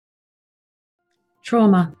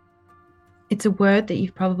Trauma. It's a word that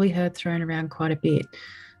you've probably heard thrown around quite a bit.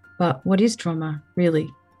 But what is trauma, really?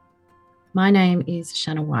 My name is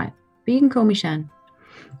Shanna White, but you can call me Shan.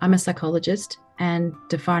 I'm a psychologist, and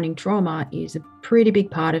defining trauma is a pretty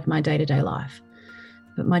big part of my day to day life.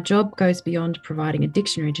 But my job goes beyond providing a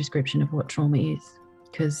dictionary description of what trauma is,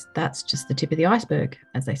 because that's just the tip of the iceberg,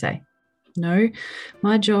 as they say. No,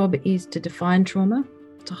 my job is to define trauma,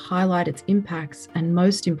 to highlight its impacts, and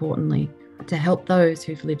most importantly, to help those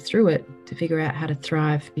who've lived through it to figure out how to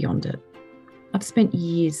thrive beyond it. I've spent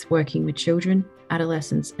years working with children,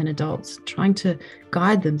 adolescents, and adults, trying to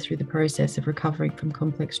guide them through the process of recovering from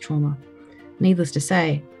complex trauma. Needless to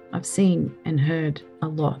say, I've seen and heard a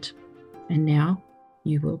lot, and now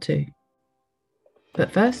you will too.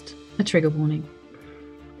 But first, a trigger warning.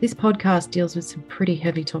 This podcast deals with some pretty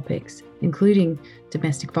heavy topics, including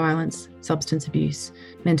domestic violence, substance abuse,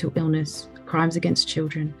 mental illness, crimes against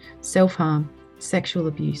children, self-harm, sexual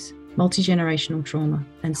abuse, multi-generational trauma,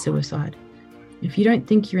 and suicide. If you don't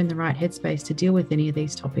think you're in the right headspace to deal with any of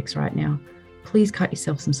these topics right now, please cut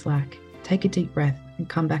yourself some slack, take a deep breath, and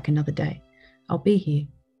come back another day. I'll be here.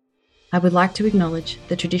 I would like to acknowledge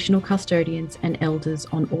the traditional custodians and elders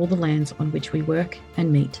on all the lands on which we work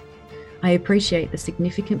and meet. I appreciate the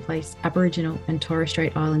significant place Aboriginal and Torres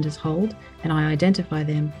Strait Islanders hold, and I identify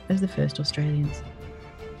them as the first Australians.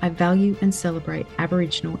 I value and celebrate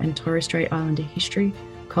Aboriginal and Torres Strait Islander history,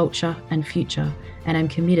 culture, and future, and am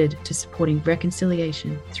committed to supporting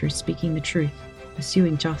reconciliation through speaking the truth,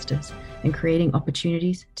 pursuing justice, and creating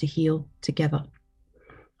opportunities to heal together.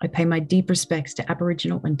 I pay my deep respects to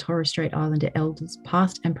Aboriginal and Torres Strait Islander elders,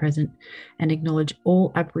 past and present, and acknowledge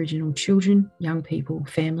all Aboriginal children, young people,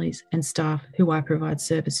 families, and staff who I provide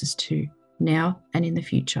services to, now and in the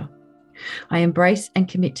future. I embrace and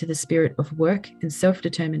commit to the spirit of work and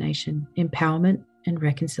self-determination, empowerment, and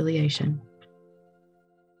reconciliation.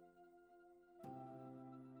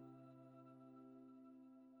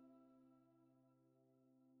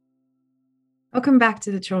 Welcome back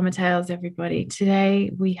to the Trauma Tales, everybody.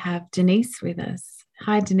 Today we have Denise with us.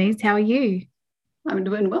 Hi, Denise. How are you? I'm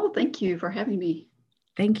doing well. Thank you for having me.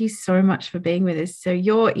 Thank you so much for being with us. So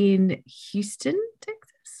you're in Houston,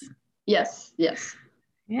 Texas? Yes.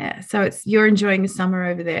 Yeah. So you're enjoying the summer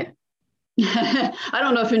over there? I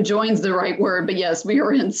don't know if enjoying's the right word, but yes, we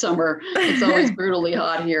are in summer. It's always brutally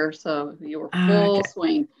hot here, so you're full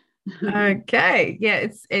swing. Okay. Yeah,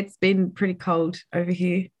 it's been pretty cold over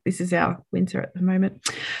here. This is our winter at the moment.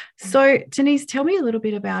 So, Denise, tell me a little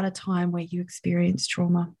bit about a time where you experienced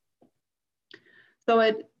trauma. So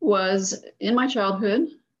it was in my childhood.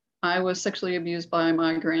 I was sexually abused by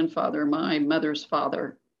my grandfather, my mother's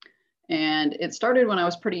father. And it started when I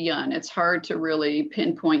was pretty young. It's hard to really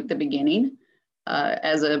pinpoint the beginning.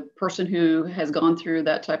 As a person who has gone through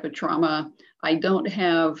that type of trauma, I don't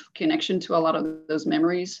have connection to a lot of those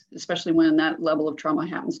memories, especially when that level of trauma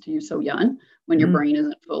happens to you so young, when your brain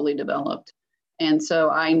isn't fully developed. And so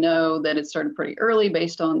I know that it started pretty early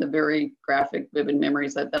based on the very graphic, vivid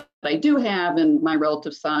memories that I do have and my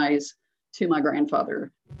relative size to my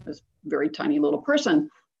grandfather, this very tiny little person.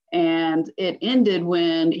 And it ended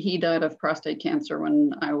when he died of prostate cancer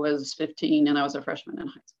when I was 15 and I was a freshman in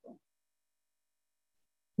high school.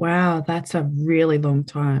 Wow, that's a really long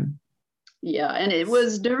time. Yeah, and it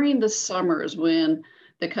was during the summers when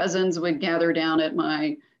the cousins would gather down at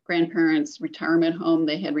my grandparents' retirement home.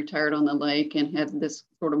 They had retired on the lake and had this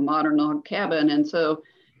sort of modern log cabin. And so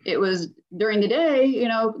it was during the day,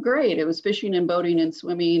 great. It was fishing and boating and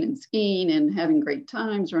swimming and skiing and having great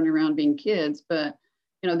times, running around being kids. But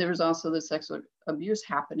there was also the sexual abuse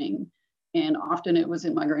happening. And often it was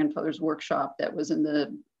in my grandfather's workshop that was in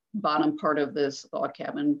the bottom part of this log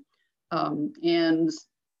cabin. And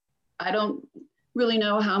I don't really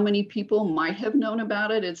know how many people might have known about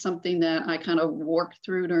it. It's something that I kind of worked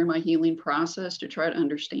through during my healing process to try to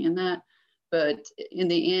understand that. But in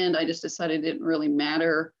the end, I just decided it didn't really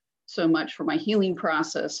matter so much for my healing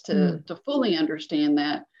process to fully understand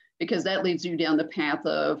that, because that leads you down the path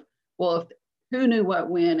of, well, who knew what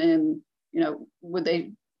when, and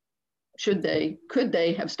could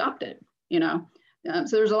they have stopped it?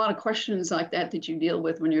 So there's a lot of questions like that you deal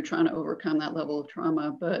with when you're trying to overcome that level of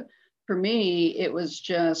trauma. But for me, it was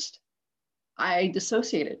just, I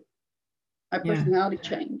dissociated. My personality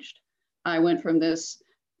changed. I went from this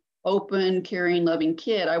open, caring, loving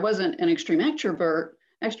kid. I wasn't an extreme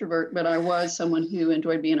extrovert, but I was someone who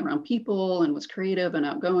enjoyed being around people and was creative and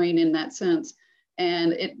outgoing in that sense.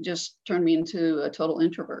 And it just turned me into a total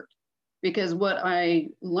introvert, because what I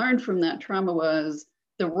learned from that trauma was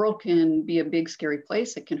the world can be a big, scary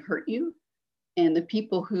place. It can hurt you. And the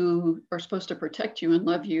people who are supposed to protect you and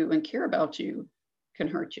love you and care about you can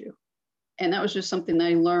hurt you. And that was just something that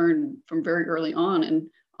I learned from very early on, and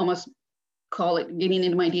almost call it getting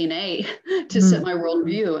into my DNA to set my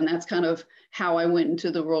worldview. And that's kind of how I went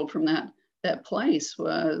into the world from that place,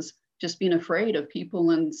 was just being afraid of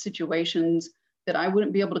people and situations that I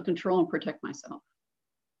wouldn't be able to control and protect myself.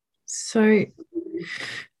 So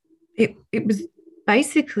it was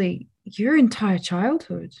basically your entire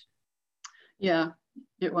childhood. Yeah,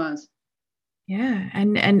 it was. Yeah.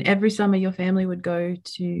 And every summer your family would go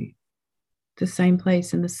to the same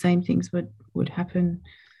place and the same things would happen.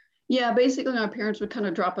 Yeah, basically my parents would kind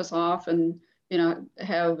of drop us off, and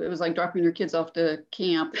it was like dropping your kids off to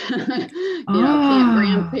camp, camp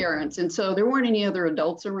grandparents. And so there weren't any other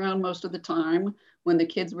adults around most of the time. When the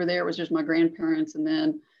kids were there, it was just my grandparents. And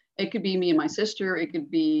then it could be me and my sister. It could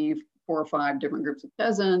be 4 or 5 different groups of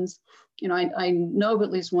cousins. I know of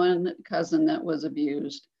at least one cousin that was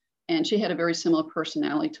abused, and she had a very similar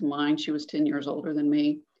personality to mine. She was 10 years older than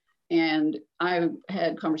me. And I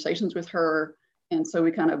had conversations with her. And so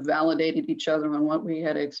we kind of validated each other on what we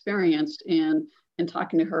had experienced. And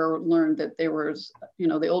talking to her, learned that there was,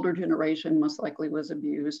 the older generation most likely was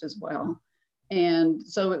abused as well. And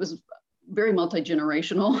so it was very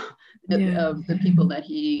multi-generational of the people that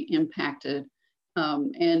he impacted.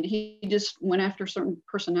 And he just went after certain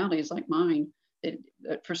personalities like mine that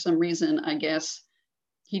for some reason, I guess,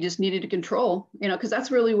 he just needed to control, because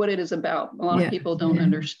that's really what it is about. A lot of people don't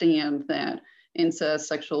understand that incest,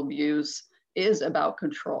 sexual abuse is about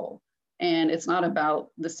control. And it's not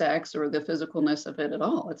about the sex or the physicalness of it at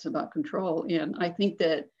all. It's about control. And I think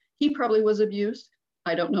that he probably was abused.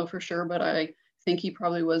 I don't know for sure, but I think he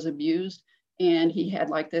probably was abused. And he had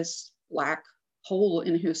like this black hole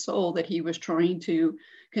in his soul that he was trying to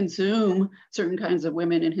consume certain kinds of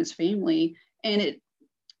women in his family. And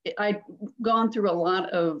I'd gone through a lot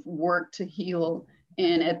of work to heal.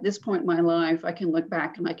 And at this point in my life, I can look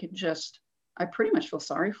back and I pretty much feel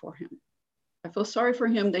sorry for him. I feel sorry for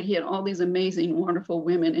him that he had all these amazing, wonderful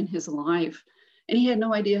women in his life, and he had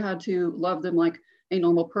no idea how to love them like a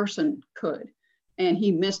normal person could. And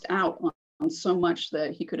he missed out on so much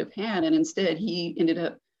that he could have had. And instead, he ended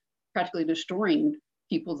up practically destroying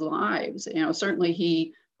people's lives. Certainly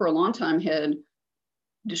he, for a long time, had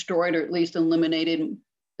destroyed or at least eliminated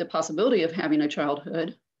the possibility of having a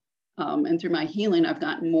childhood. And through my healing, I've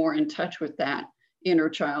gotten more in touch with that inner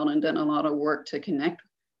child and done a lot of work to connect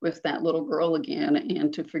with that little girl again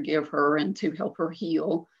and to forgive her and to help her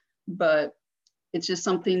heal. But it's just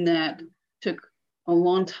something that took a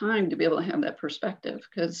long time to be able to have that perspective,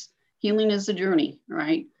 because healing is a journey,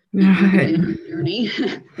 right? Journey,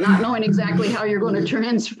 not knowing exactly how you're going to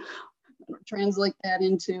translate that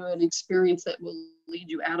into an experience that will lead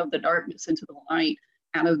you out of the darkness into the light,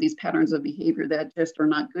 out of these patterns of behavior that just are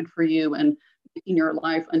not good for you and making your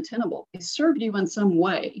life untenable. It served you in some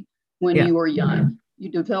way when you were young. You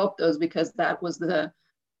developed those because that was the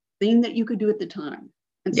thing that you could do at the time.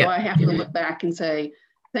 And so I have to look back and say,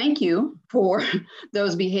 thank you for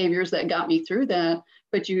those behaviors that got me through that.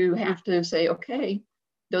 But you have to say, okay,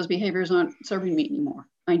 those behaviors aren't serving me anymore.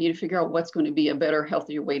 I need to figure out what's going to be a better,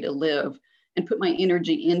 healthier way to live and put my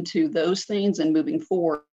energy into those things and moving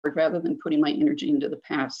forward rather than putting my energy into the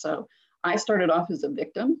past. So I started off as a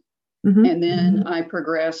victim, and then I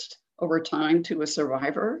progressed over time to a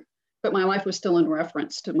survivor. But my life was still in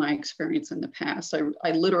reference to my experience in the past.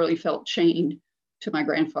 I literally felt chained to my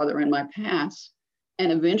grandfather in my past.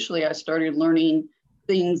 And eventually I started learning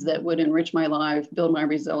things that would enrich my life, build my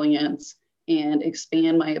resilience, and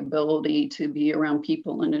expand my ability to be around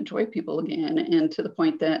people and enjoy people again. And to the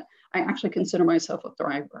point that I actually consider myself a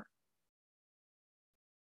thriver.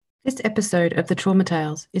 This episode of the Trauma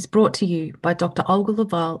Tales is brought to you by Dr. Olga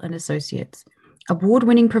Laval and Associates,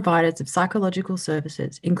 award-winning providers of psychological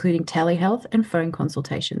services, including telehealth and phone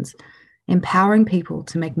consultations, empowering people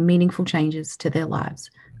to make meaningful changes to their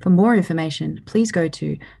lives. For more information, please go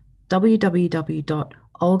to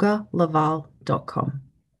www.olgalaval.com.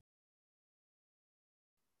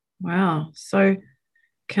 Wow. So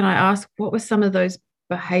can I ask, what were some of those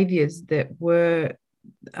behaviors that were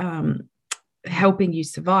helping you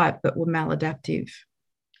survive but were maladaptive?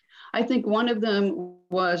 I think one of them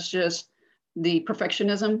was just the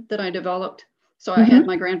perfectionism that I developed. So I had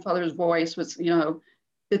my grandfather's voice was,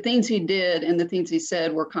 the things he did and the things he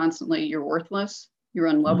said were constantly, you're worthless, you're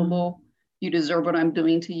unlovable, you deserve what I'm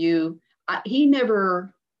doing to you. He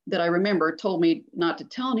never, that I remember, told me not to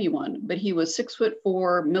tell anyone, but he was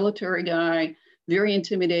 6'4", military guy, very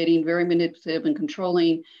intimidating, very manipulative and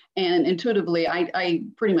controlling. And intuitively, I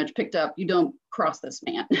pretty much picked up, you don't cross this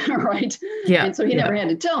man, right? Yeah. And so he never had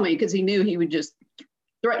to tell me because he knew he would just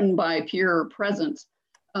threaten by pure presence.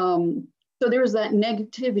 So there was that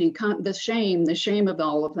negativity, the shame of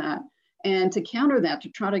all of that. And to counter that, to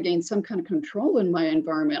try to gain some kind of control in my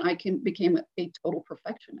environment, became a total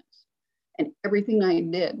perfectionist. And everything I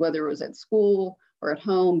did, whether it was at school or at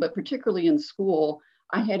home, but particularly in school,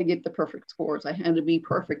 I had to get the perfect scores. I had to be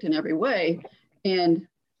perfect in every way. And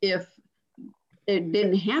if it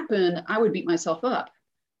didn't happen, I would beat myself up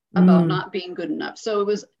about not being good enough. So it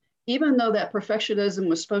was, even though that perfectionism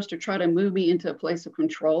was supposed to try to move me into a place of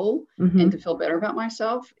control and to feel better about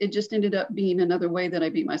myself, it just ended up being another way that I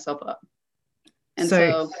beat myself up. And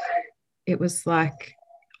so it was like,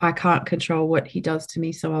 I can't control what he does to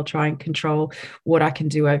me, so I'll try and control what I can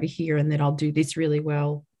do over here, and then I'll do this really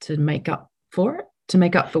well to make up for it, to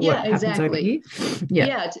make up for what happens over here.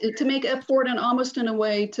 To make up for it, and almost in a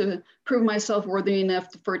way to prove myself worthy enough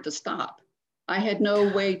for it to stop. I had no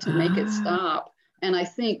way to make it stop. And I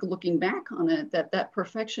think looking back on it, that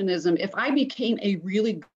perfectionism, if I became a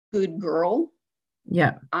really good girl,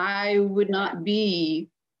 I would not be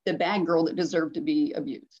the bad girl that deserved to be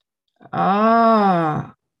abused.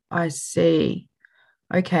 I see.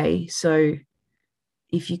 Okay, so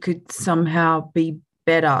if you could somehow be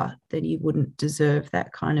better, then you wouldn't deserve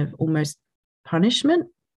that kind of almost punishment.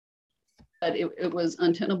 But it was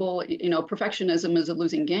untenable. Perfectionism is a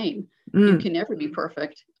losing game. You can never be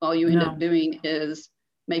perfect. All you end up doing is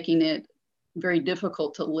making it very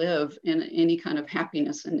difficult to live in any kind of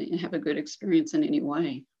happiness and have a good experience in any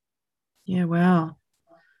way. Yeah, wow.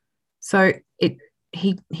 So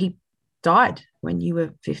he died when you were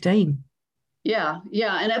 15. Yeah.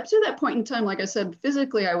 And up to that point in time, like I said,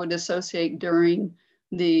 physically, I would dissociate during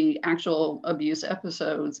the actual abuse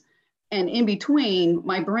episodes. And in between,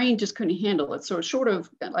 my brain just couldn't handle it. So it sort of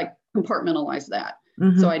like compartmentalized that.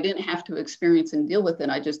 So I didn't have to experience and deal with it.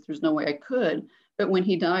 There's no way I could. But when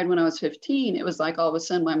he died when I was 15, it was like all of a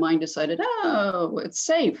sudden my mind decided, oh, it's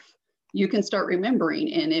safe. You can start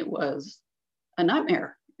remembering. And it was a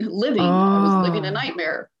nightmare. I was living a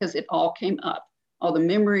nightmare because it all came up. All the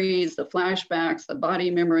memories, the flashbacks, the body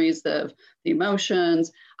memories, the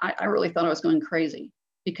emotions. I really thought I was going crazy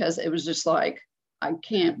because it was just like, I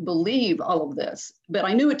can't believe all of this. But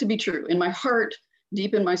I knew it to be true. In my heart,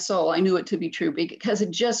 deep in my soul, I knew it to be true because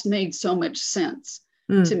it just made so much sense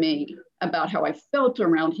to me about how I felt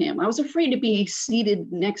around him. I was afraid to be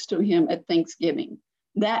seated next to him at Thanksgiving.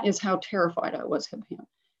 That is how terrified I was of him.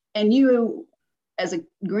 And you, as a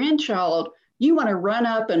grandchild, you want to run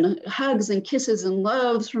up and hugs and kisses and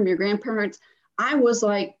loves from your grandparents. I was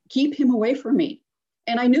like, keep him away from me.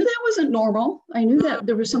 And I knew that wasn't normal. I knew that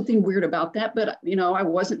there was something weird about that, but I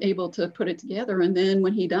wasn't able to put it together. And then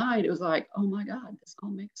when he died, it was like, oh my God, this all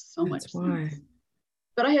makes so much sense.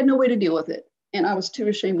 But I had no way to deal with it. And I was too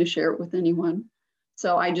ashamed to share it with anyone.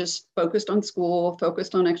 So I just focused on school,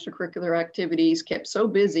 focused on extracurricular activities, kept so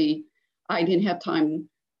busy, I didn't have time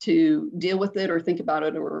to deal with it or think about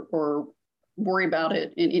it or worry about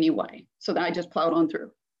it in any way. So that I just plowed on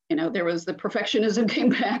through. There was the perfectionism came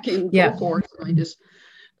back in full force. So I just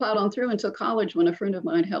plowed on through until college when a friend of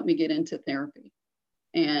mine helped me get into therapy.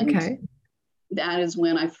 And that is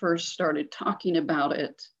when I first started talking about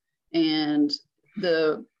it. And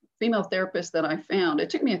the female therapist that I found, it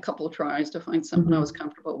took me a couple of tries to find someone I was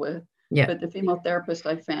comfortable with. But the female therapist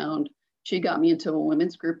I found, she got me into a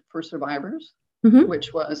women's group for survivors,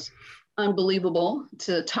 which was unbelievable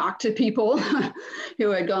to talk to people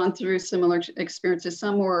who had gone through similar experiences.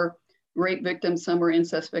 Some were rape victims, some were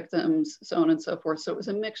incest victims, so on and so forth. So it was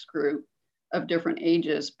a mixed group of different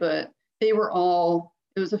ages, but it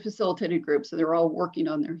was a facilitated group. So they were all working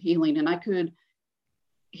on their healing, and I could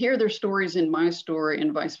hear their stories in my story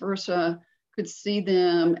and vice versa, could see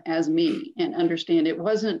them as me and understand it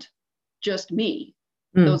wasn't just me.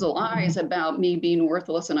 Those lies about me being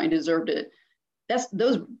worthless and I deserved it,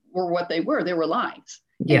 those were what they were. They were lies.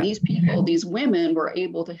 And these people, these women were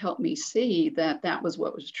able to help me see that was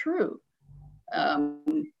what was true.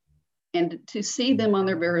 And to see them on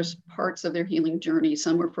their various parts of their healing journey,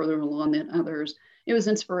 some were further along than others, it was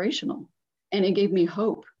inspirational. And it gave me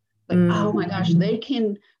hope. Like, oh my gosh, they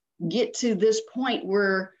can get to this point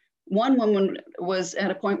where one woman was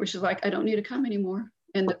at a point where she's like, I don't need to come anymore.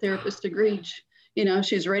 And the therapist agreed.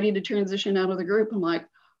 She's ready to transition out of the group. I'm like,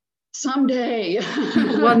 someday.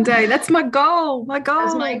 One day. That's my goal.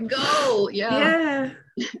 That's my goal. Yeah.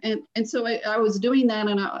 And so I was doing that.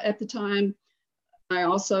 And at the time, I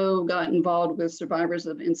also got involved with Survivors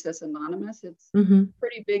of Incest Anonymous. It's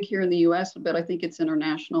pretty big here in the US, but I think it's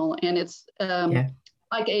international. And it's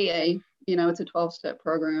like AA, it's a 12-step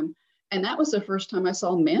program. And that was the first time I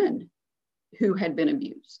saw men who had been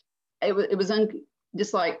abused. It was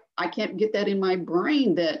just like, I can't get that in my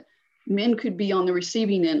brain that men could be on the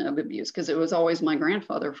receiving end of abuse, because it was always my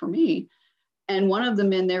grandfather for me. And one of the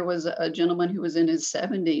men there was a gentleman who was in his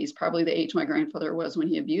 70s, probably the age my grandfather was when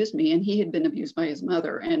he abused me. And he had been abused by his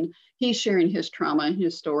mother. And he's sharing his trauma and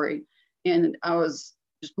his story. And I was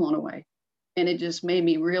just blown away. And it just made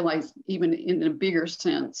me realize, even in a bigger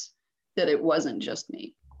sense, that it wasn't just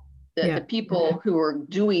me, that the people who were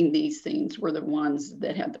doing these things were the ones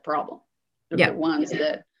that had the problem. They're the ones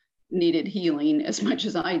that needed healing as much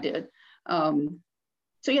as I did.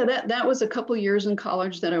 So yeah, that was a couple of years in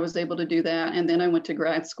college that I was able to do that. And then I went to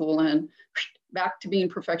grad school and back to being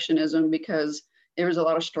perfectionism, because there was a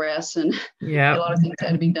lot of stress and a lot of things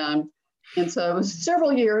had to be done. And so it was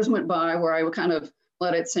several years went by where I would kind of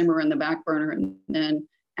let it simmer in the back burner. And then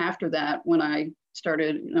after that, when I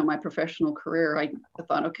started, my professional career, I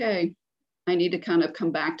thought, okay, I need to kind of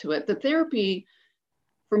come back to it. The therapy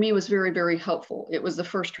for me was very, very helpful. It was the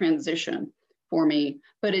first transition for me,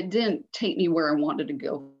 but it didn't take me where I wanted to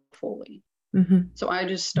go fully. Mm-hmm. So I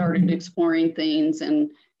just started exploring things, and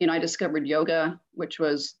I discovered yoga, which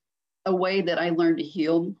was a way that I learned to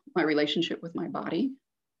heal my relationship with my body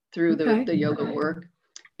through the yoga work,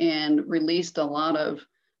 and released a lot of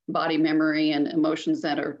body memory and emotions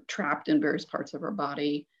that are trapped in various parts of our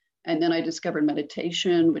body. And then I discovered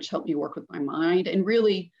meditation, which helped me work with my mind and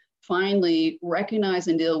really finally recognize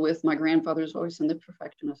and deal with my grandfather's voice and the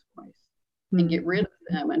perfectionist voice, and get rid of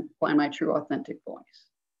them and find my true authentic voice.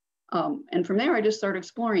 And from there, I just started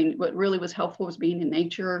exploring. What really was helpful was being in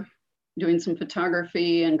nature, doing some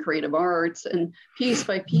photography and creative arts. And piece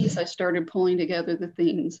by piece, I started pulling together the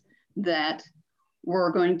things that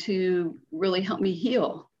were going to really help me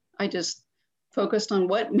heal. I just focused on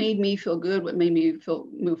what made me feel good, what made me feel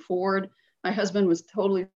move forward. My husband was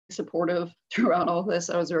totally supportive throughout all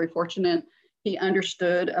this. I was very fortunate. He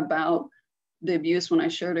understood about the abuse when I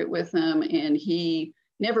shared it with him, and he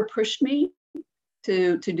never pushed me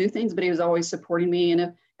to do things, but he was always supporting me.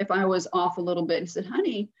 And if I was off a little bit, he said,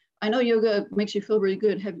 honey, I know yoga makes you feel really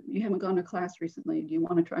good. You haven't gone to class recently. Do you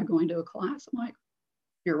want to try going to a class? I'm like,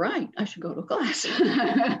 you're right. I should go to a class.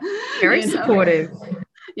 Very supportive.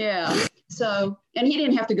 Yeah. So, and he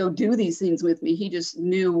didn't have to go do these things with me. He just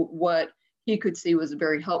knew what he could see was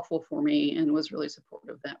very helpful for me and was really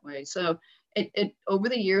supportive that way. So it over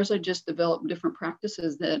the years, I just developed different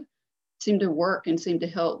practices that seemed to work and seemed to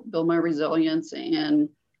help build my resilience and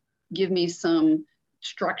give me some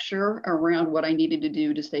structure around what I needed to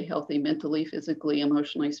do to stay healthy mentally, physically,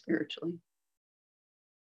 emotionally, spiritually.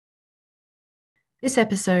 This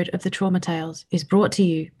episode of the Trauma Tales is brought to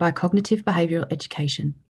you by Cognitive Behavioural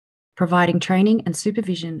Education, providing training and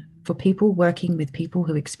supervision for people working with people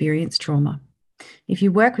who experience trauma. If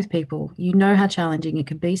you work with people, you know how challenging it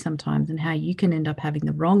can be sometimes and how you can end up having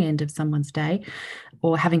the wrong end of someone's day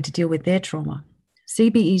or having to deal with their trauma.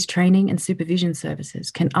 CBE's training and supervision services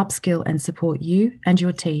can upskill and support you and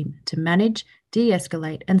your team to manage,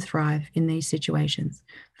 de-escalate and thrive in these situations.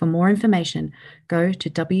 For more information, go to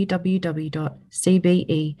www.cbe.net.au.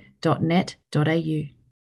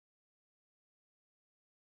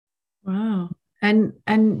 Wow.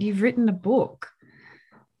 And you've written a book.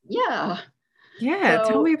 Yeah. Yeah.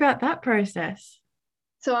 Tell me about that process.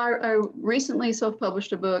 So I recently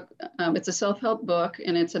self-published a book. It's a self-help book,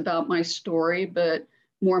 and it's about my story, but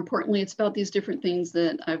more importantly, it's about these different things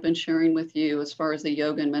that I've been sharing with you as far as the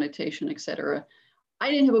yoga and meditation, et cetera.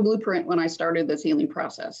 I didn't have a blueprint when I started this healing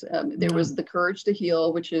process. There was The Courage to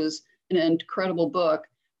Heal, which is an incredible book,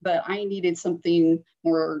 but I needed something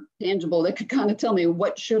more tangible that could kind of tell me,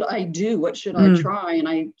 what should I do? What should I try? And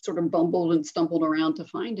I sort of bumbled and stumbled around to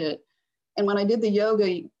find it. And when I did the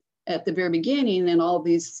yoga at the very beginning and all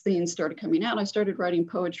these things started coming out, I started writing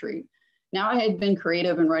poetry. Now, I had been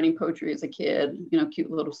creative in writing poetry as a kid, cute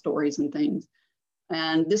little stories and things.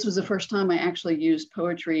 And this was the first time I actually used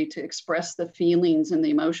poetry to express the feelings and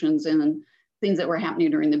the emotions and things that were happening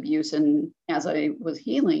during the abuse and as I was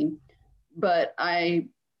healing. But I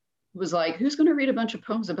was like, who's going to read a bunch of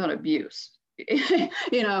poems about abuse?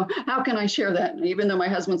 How can I share that? And even though my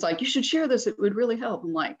husband's like, you should share this, it would really help.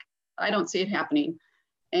 I'm like, I don't see it happening.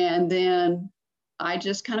 And then I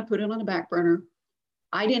just kind of put it on the back burner.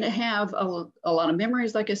 I didn't have a lot of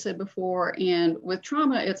memories, like I said before. And with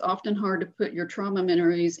trauma, it's often hard to put your trauma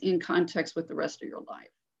memories in context with the rest of your life.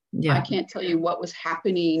 Yeah. I can't tell you what was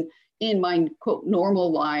happening in my quote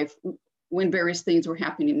normal life when various things were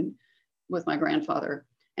happening with my grandfather.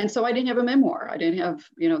 And so I didn't have a memoir. I didn't have,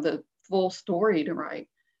 the full story to write.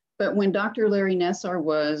 But when Dr. Larry Nassar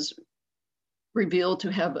was revealed to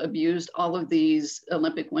have abused all of these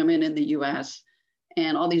Olympic women in the US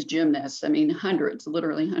and all these gymnasts,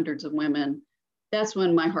 literally hundreds of women, that's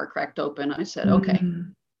when my heart cracked open. I said, okay,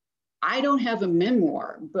 I don't have a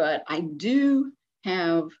memoir, but I do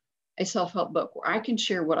have a self-help book where I can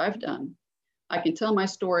share what I've done. I can tell my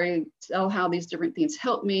story, tell how these different things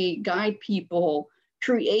help me, guide people,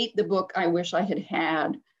 create the book I wish I had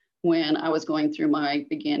had when I was going through my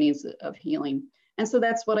beginnings of healing. And so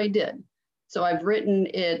that's what I did. So I've written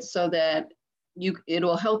it so that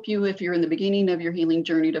it'll help you if you're in the beginning of your healing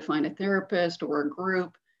journey to find a therapist or a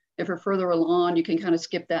group. If you're further along, you can kind of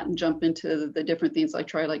skip that and jump into the different things I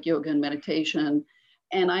try, like yoga and meditation.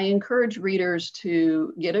 And I encourage readers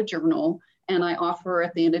to get a journal, and I offer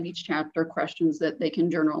at the end of each chapter questions that they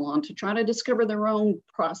can journal on to try to discover their own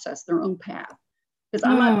process, their own path. Because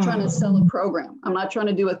I'm not trying to sell a program. I'm not trying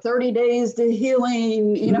to do a 30 days to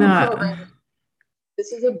healing, program.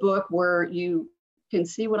 This is a book where you can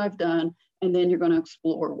see what I've done, and then you're going to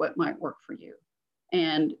explore what might work for you.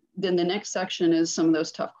 And then the next section is some of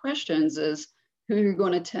those tough questions is who you're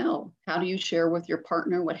going to tell. How do you share with your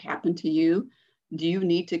partner what happened to you? Do you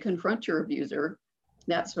need to confront your abuser?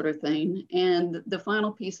 That sort of thing. And the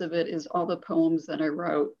final piece of it is all the poems that I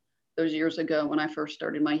wrote those years ago when I first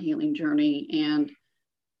started my healing journey. And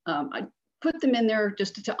I put them in there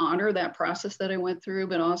just to honor that process that I went through,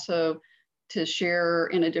 but also to share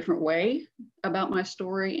in a different way about my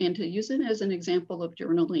story and to use it as an example of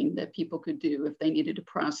journaling that people could do if they needed to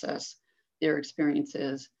process their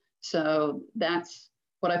experiences. So that's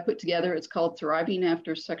what I put together. It's called Thriving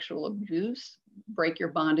After Sexual Abuse: Break Your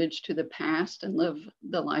Bondage to the Past and Live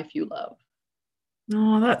the Life You Love.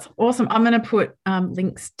 Oh, that's awesome. I'm going to put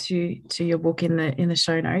links to your book in the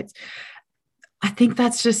show notes. I think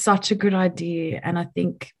that's just such a good idea. And I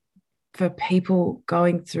think for people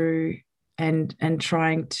going through and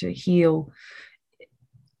trying to heal,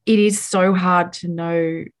 it is so hard to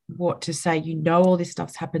know what to say. All this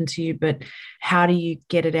stuff's happened to you, but how do you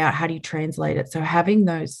get it out? How do you translate it? So having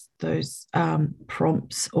those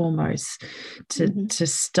prompts almost to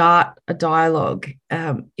start a dialogue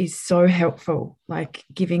is so helpful, like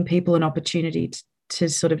giving people an opportunity to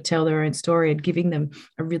sort of tell their own story and giving them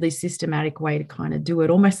a really systematic way to kind of do it,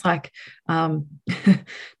 almost like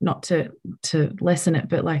not to lessen it,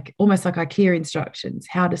 but like almost like IKEA instructions,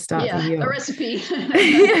 how to start to heal. A recipe.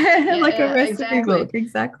 Like a recipe book.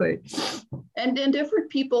 Exactly. And different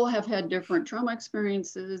people have had different trauma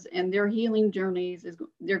experiences, and their healing journeys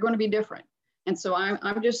they're going to be different. And so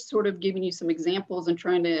I'm just sort of giving you some examples and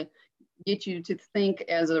trying to get you to think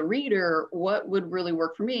as a reader, what would really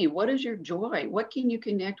work for me? What is your joy? What can you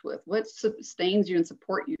connect with? What sustains you and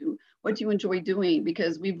support you? What do you enjoy doing?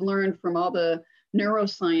 Because we've learned from all the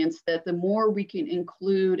neuroscience that the more we can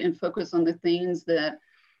include and focus on the things that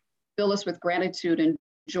fill us with gratitude and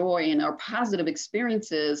joy and our positive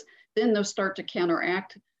experiences, then they'll start to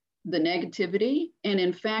counteract the negativity. And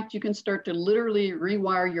in fact, you can start to literally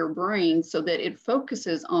rewire your brain so that it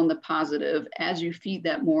focuses on the positive as you feed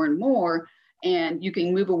that more and more. And you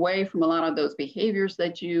can move away from a lot of those behaviors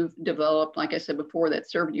that you've developed, like I said before, that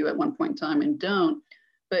served you at one point in time and don't.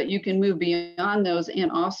 But you can move beyond those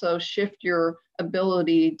and also shift your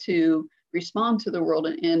ability to respond to the world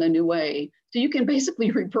in a new way. So you can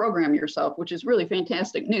basically reprogram yourself, which is really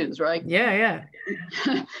fantastic news, right? Yeah.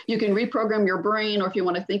 You can reprogram your brain, or if you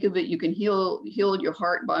want to think of it, you can heal your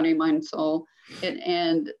heart, body, mind, soul.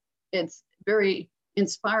 And it's very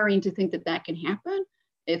inspiring to think that can happen.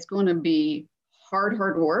 It's going to be hard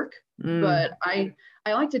work. But I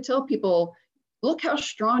like to tell people, look how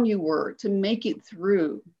strong you were to make it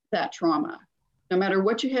through that trauma. No matter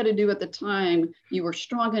what you had to do at the time, you were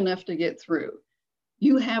strong enough to get through.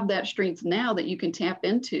 You have that strength now that you can tap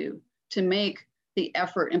into to make the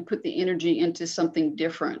effort and put the energy into something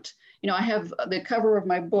different. I have the cover of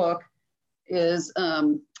my book is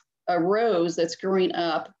a rose that's growing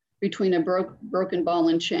up between a broken ball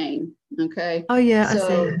and chain. Okay. Oh yeah, so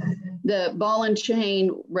I see. The ball and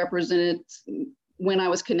chain represented when I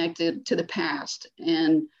was connected to the past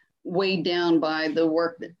and weighed down by the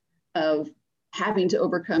work of having to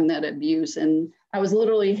overcome that abuse. And I was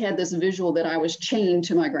literally had this visual that I was chained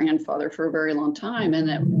to my grandfather for a very long time. And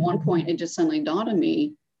at one point, it just suddenly dawned on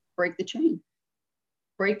me, break the chain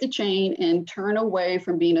and turn away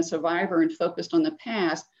from being a survivor and focused on the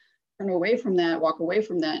past, turn away from that, walk away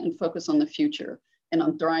from that and focus on the future and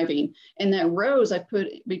on thriving. And that rose I put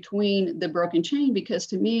between the broken chain, because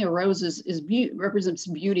to me, a rose represents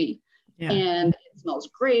beauty. Yeah. And it smells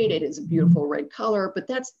great. It is a beautiful red color, but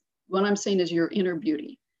that's what I'm saying is your inner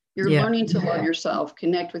beauty. You're learning to love yourself,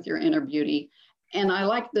 connect with your inner beauty. And I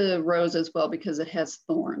like the rose as well because it has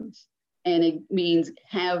thorns, and it means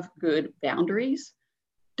have good boundaries.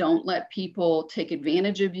 Don't let people take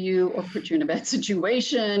advantage of you or put you in a bad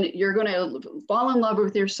situation. You're going to fall in love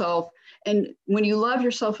with yourself And when you love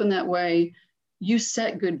yourself in that way, you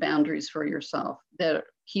set good boundaries for yourself that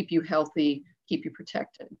keep you healthy, keep you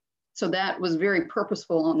protected. So that was very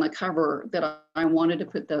purposeful on the cover, that I wanted to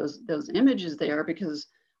put those images there, because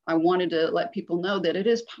I wanted to let people know that it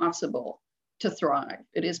is possible to thrive.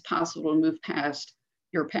 It is possible to move past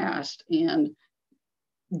your past and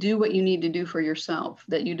do what you need to do for yourself,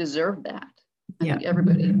 that you deserve that. I think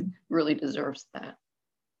everybody really deserves that.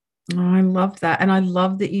 Oh, I love that. And I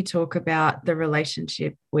love that you talk about the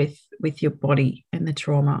relationship with your body and the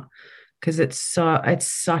trauma, because it's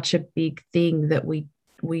such a big thing that we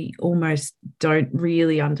almost don't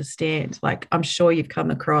really understand. Like, I'm sure you've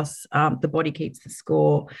come across the body keeps the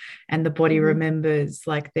score and the body remembers.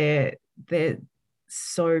 Like, they're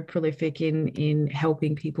so prolific in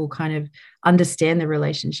helping people kind of understand the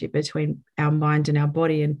relationship between our mind and our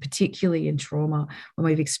body, and particularly in trauma. When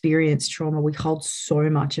we've experienced trauma, we hold so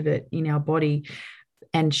much of it in our body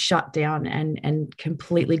and shut down and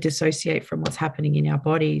completely dissociate from what's happening in our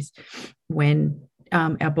bodies when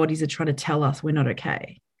our bodies are trying to tell us we're not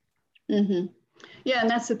okay. Mm-hmm. Yeah, and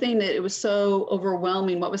that's the thing, that it was so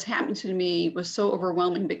overwhelming. What was happening to me was so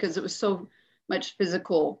overwhelming because it was so much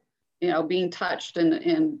physical, being touched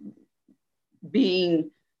and being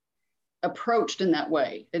approached in that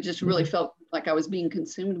way. It just really felt like I was being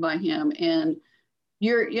consumed by him. And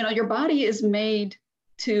your body is made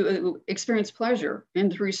to experience pleasure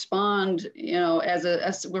and to respond,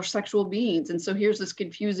 as we're sexual beings. And so here's this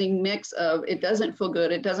confusing mix of, it doesn't feel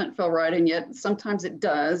good, it doesn't feel right, and yet sometimes it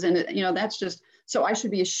does. And that's just, so I should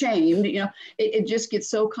be ashamed. It just gets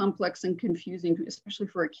so complex and confusing, especially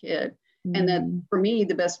for a kid. And that, for me,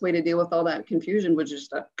 the best way to deal with all that confusion was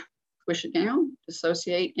just to push it down,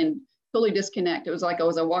 dissociate, and fully disconnect. It was like I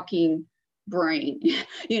was a walking brain.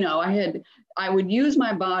 I would use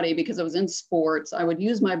my body, because I was in sports, I would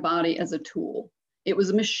use my body as a tool. It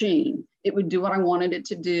was a machine. It would do what I wanted it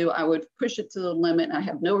to do. I would push it to the limit. I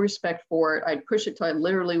have no respect for it. I'd push it till I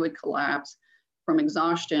literally would collapse from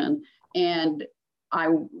exhaustion. And I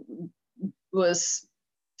was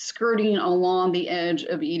skirting along the edge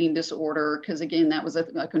of eating disorder, because again, that was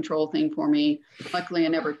a control thing for me. Luckily, I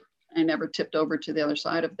never tipped over to the other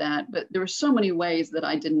side of that. But there were so many ways that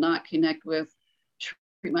I did not connect with,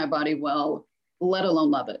 treat my body well, let alone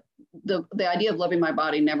love it. The idea of loving my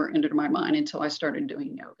body never entered my mind until I started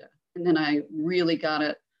doing yoga. And then I really got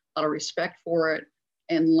a lot of respect for it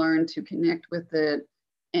and learned to connect with it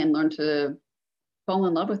and learn to fall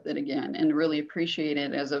in love with it again and really appreciate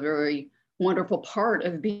it as a very wonderful part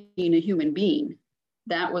of being a human being.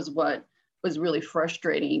 That was what was really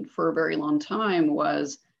frustrating for a very long time,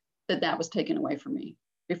 was that was taken away from me.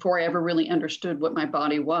 Before I ever really understood what my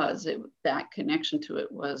body was, that connection to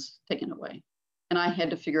it was taken away. And I had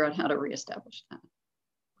to figure out how to reestablish that.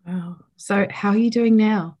 Wow. So how are you doing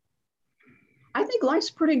now? I think life's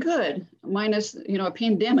pretty good, minus, a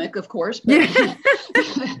pandemic, of course. But yeah.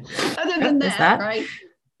 Other than that, right?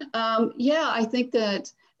 I think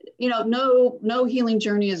that, no healing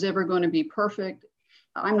journey is ever going to be perfect.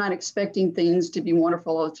 I'm not expecting things to be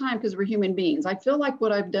wonderful all the time, because we're human beings. I feel like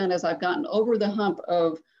what I've done is I've gotten over the hump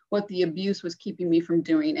of what the abuse was keeping me from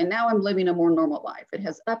doing. And now I'm living a more normal life. It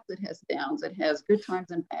has ups, it has downs, it has good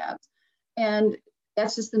times and bads. And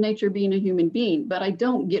that's just the nature of being a human being. But I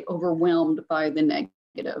don't get overwhelmed by the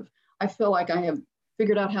negative. I feel like I have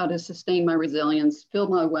figured out how to sustain my resilience, fill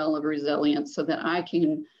my well of resilience, so that I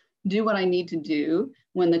can do what I need to do.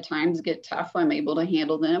 When the times get tough, I'm able to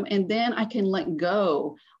handle them, and then I can let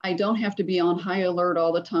go. I don't have to be on high alert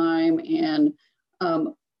all the time and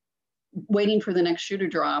waiting for the next shoe to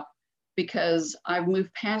drop, because I've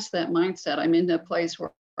moved past that mindset. I'm in a place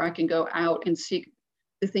where I can go out and seek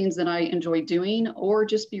the things that I enjoy doing, or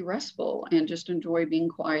just be restful and just enjoy being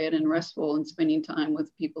quiet and restful and spending time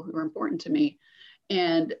with people who are important to me.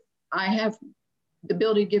 And I have the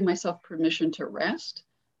ability to give myself permission to rest,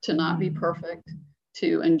 to not be perfect,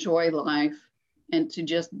 to enjoy life, and to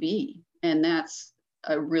just be. And that's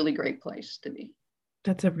a really great place to be.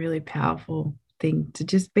 That's a really powerful thing, to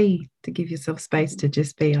just be, to give yourself space to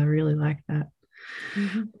just be. I really like that.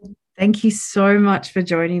 Thank you so much for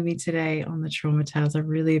joining me today on the Trauma Tales. I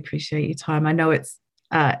really appreciate your time. I know it's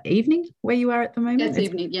evening where you are at the moment. It's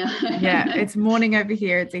evening, yeah. Yeah, it's morning over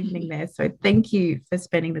here. It's evening there. So thank you for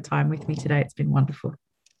spending the time with me today. It's been wonderful.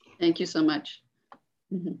 Thank you so much.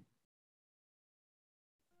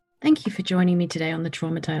 Thank you for joining me today on the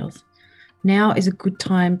Trauma Tales. Now is a good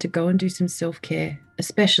time to go and do some self-care,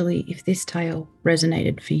 especially if this tale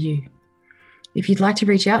resonated for you. If you'd like to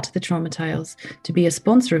reach out to the Trauma Tales to be a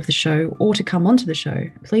sponsor of the show or to come onto the show,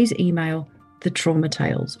 please email the Trauma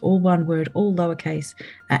Tales, all one word, all lowercase,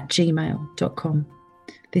 @gmail.com.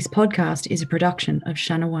 This podcast is a production of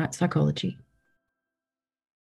Shanna White Psychology.